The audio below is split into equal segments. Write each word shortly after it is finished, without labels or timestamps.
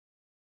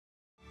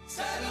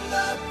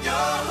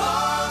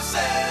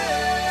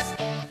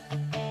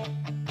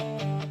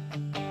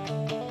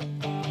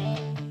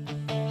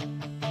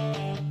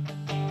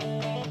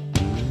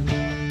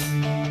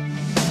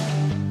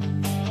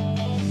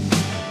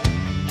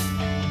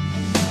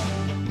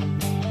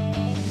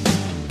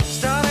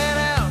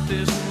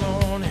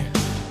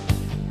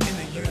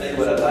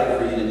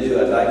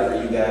I'd like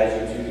for you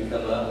guys, you two, to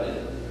come up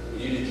and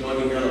would you just join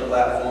me here on the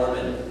platform,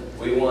 and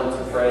we want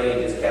to pray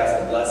and just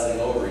cast a blessing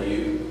over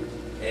you.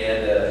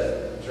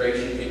 And Trace,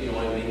 you can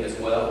join me as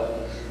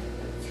well.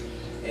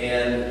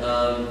 And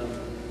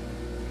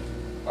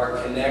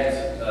our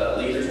Connect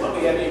leaders, why don't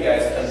we have you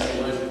guys come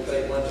to lunch?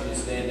 Why don't you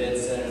just stand dead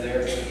center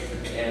there?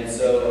 And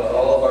so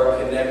all of our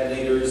Connect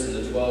leaders and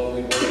the 12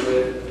 we work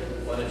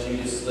with, why don't you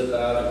just slip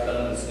out and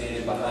come and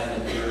stand behind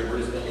them here. We're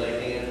just going to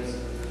lay hands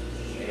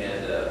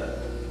and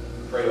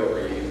pray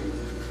over you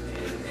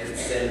and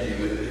send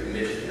you with the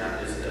commission, not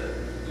just to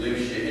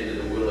loose you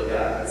into the will of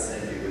God, but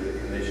send you with the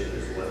commission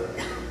as well.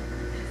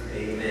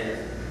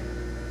 Amen.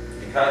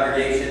 And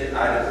congregation,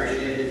 I'd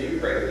appreciate it if you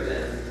pray for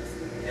them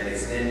and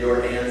extend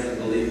your hands and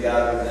believe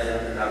God with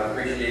them. And I've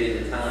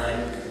appreciated the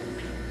time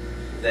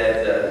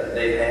that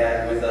they've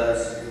had with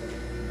us,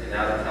 and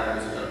now the time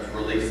has come to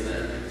release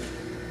them.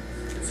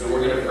 And so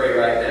we're going to pray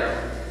right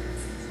now.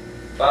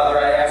 Father,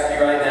 I ask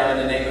you right now in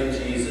the name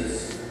of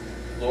Jesus,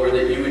 Lord,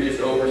 that you would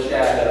just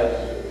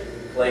overshadow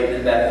Clayton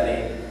and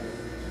Bethany.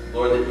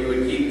 Lord, that you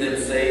would keep them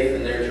safe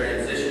in their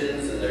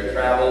transitions and their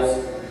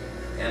travels.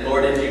 And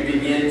Lord, as you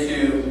begin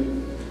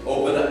to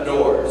open up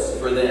doors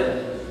for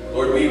them,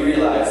 Lord, we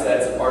realize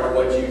that's a part of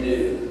what you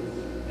do.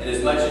 And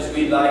as much as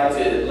we'd like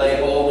to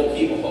lay hold and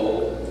keep a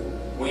hold,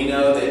 we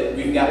know that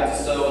we've got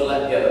to sow and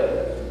let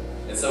go.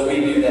 And so we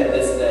do that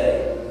this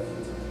day.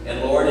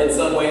 And Lord, in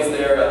some ways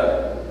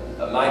they're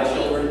my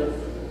children,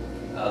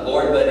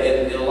 Lord, but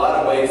in a lot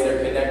of ways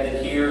they're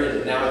connected here,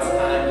 and now it's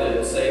time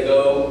to say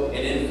go and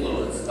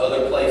influence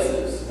other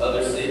places,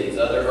 other cities,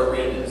 other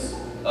arenas,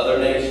 other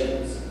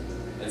nations.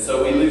 And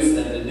so we loose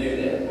them to do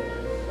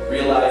that,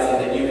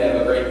 realizing that you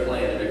have a great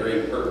plan and a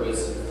great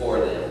purpose for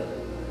them.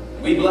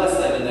 We bless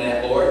them in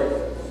that,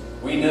 Lord.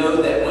 We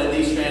know that when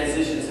these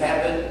transitions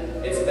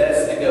happen, it's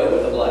best to go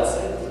with a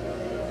blessing.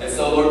 And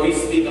so, Lord, we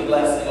speak a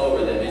blessing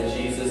over them in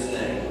Jesus'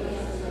 name.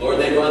 Lord,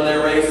 they've run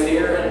their race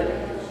here,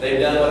 and they've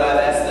done what I've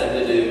asked them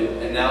to do.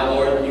 And now,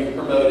 Lord, you've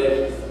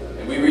promoted.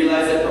 And we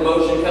realize that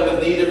promotion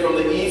cometh neither from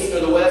the east or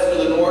the west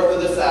or the north or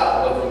the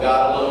south, but from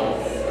God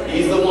alone.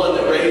 He's the one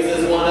that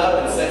raises one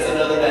up and sets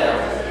another down.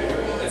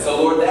 And so,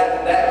 Lord,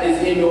 that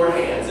is in your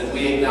hands, and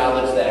we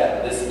acknowledge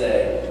that this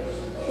day.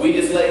 We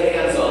just lay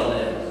hands on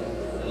them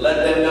and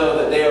let them know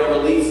that they are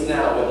released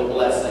now with a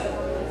blessing.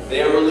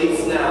 They are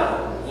released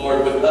now,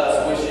 Lord, with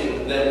us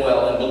wishing them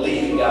well and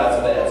believing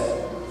God's best.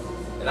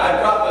 And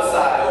I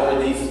prophesy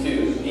over these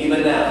two,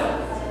 even now,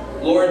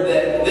 Lord,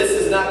 that this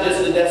is not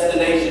just a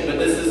destination, but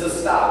this is a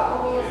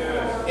stop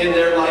in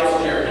their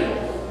life's journey.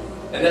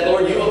 And that,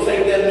 Lord, you will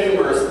take them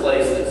numerous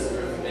places,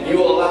 and you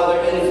will allow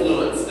their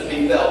influence to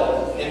be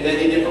felt in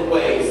many different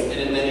ways and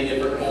in many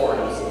different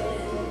forms.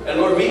 And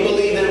Lord, we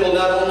believe that it will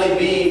not only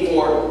be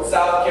for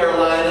South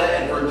Carolina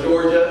and for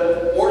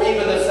Georgia or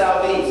even the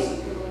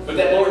Southeast, but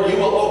that, Lord, you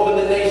will open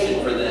the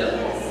nation for them,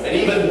 and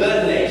even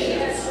the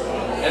nations.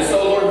 And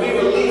so, Lord, we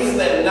release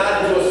them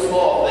not into a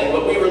small thing,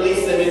 but we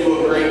release them into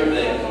a great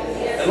thing.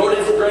 And Lord,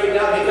 it's great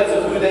not because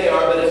of who they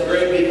are, but it's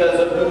great because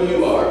of who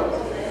you are.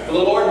 The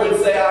Lord would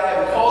say, I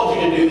have called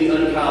you to do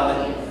the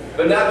uncommon,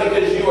 but not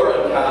because you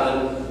are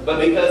uncommon,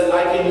 but because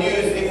I can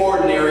use the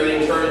ordinary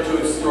and turn it to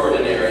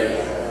extraordinary.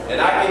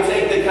 And I can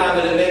take the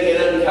common and make it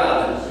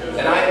uncommon.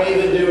 And I am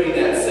even doing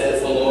that,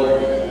 says the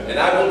Lord. And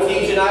I will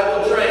teach and I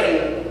will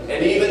train.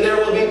 And even there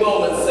will be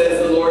moments,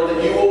 says the Lord,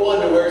 that you will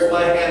wonder, where's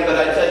my hand? But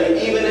I tell you,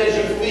 even as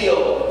you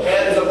feel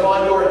hands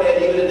upon your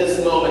head, even at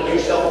this moment, you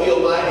shall feel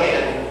my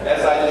hand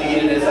as I lead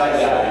and as I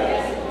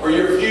guide. For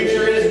your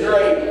future is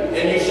great,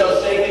 and you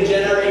shall shake a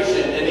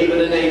generation and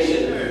even a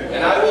nation.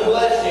 And I will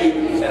bless you,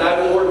 and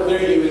I will work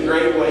through you in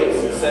great ways,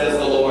 says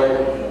the Lord.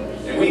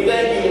 And we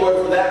thank you,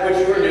 Lord, for that which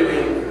you are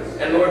doing.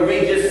 And Lord,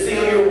 we just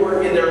seal your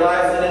work in their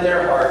lives and in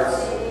their hearts.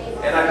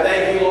 And I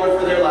thank you, Lord,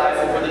 for their lives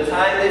and for the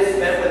time they've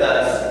spent with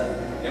us.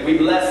 And we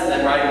bless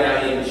them right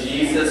now in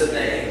Jesus'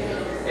 name.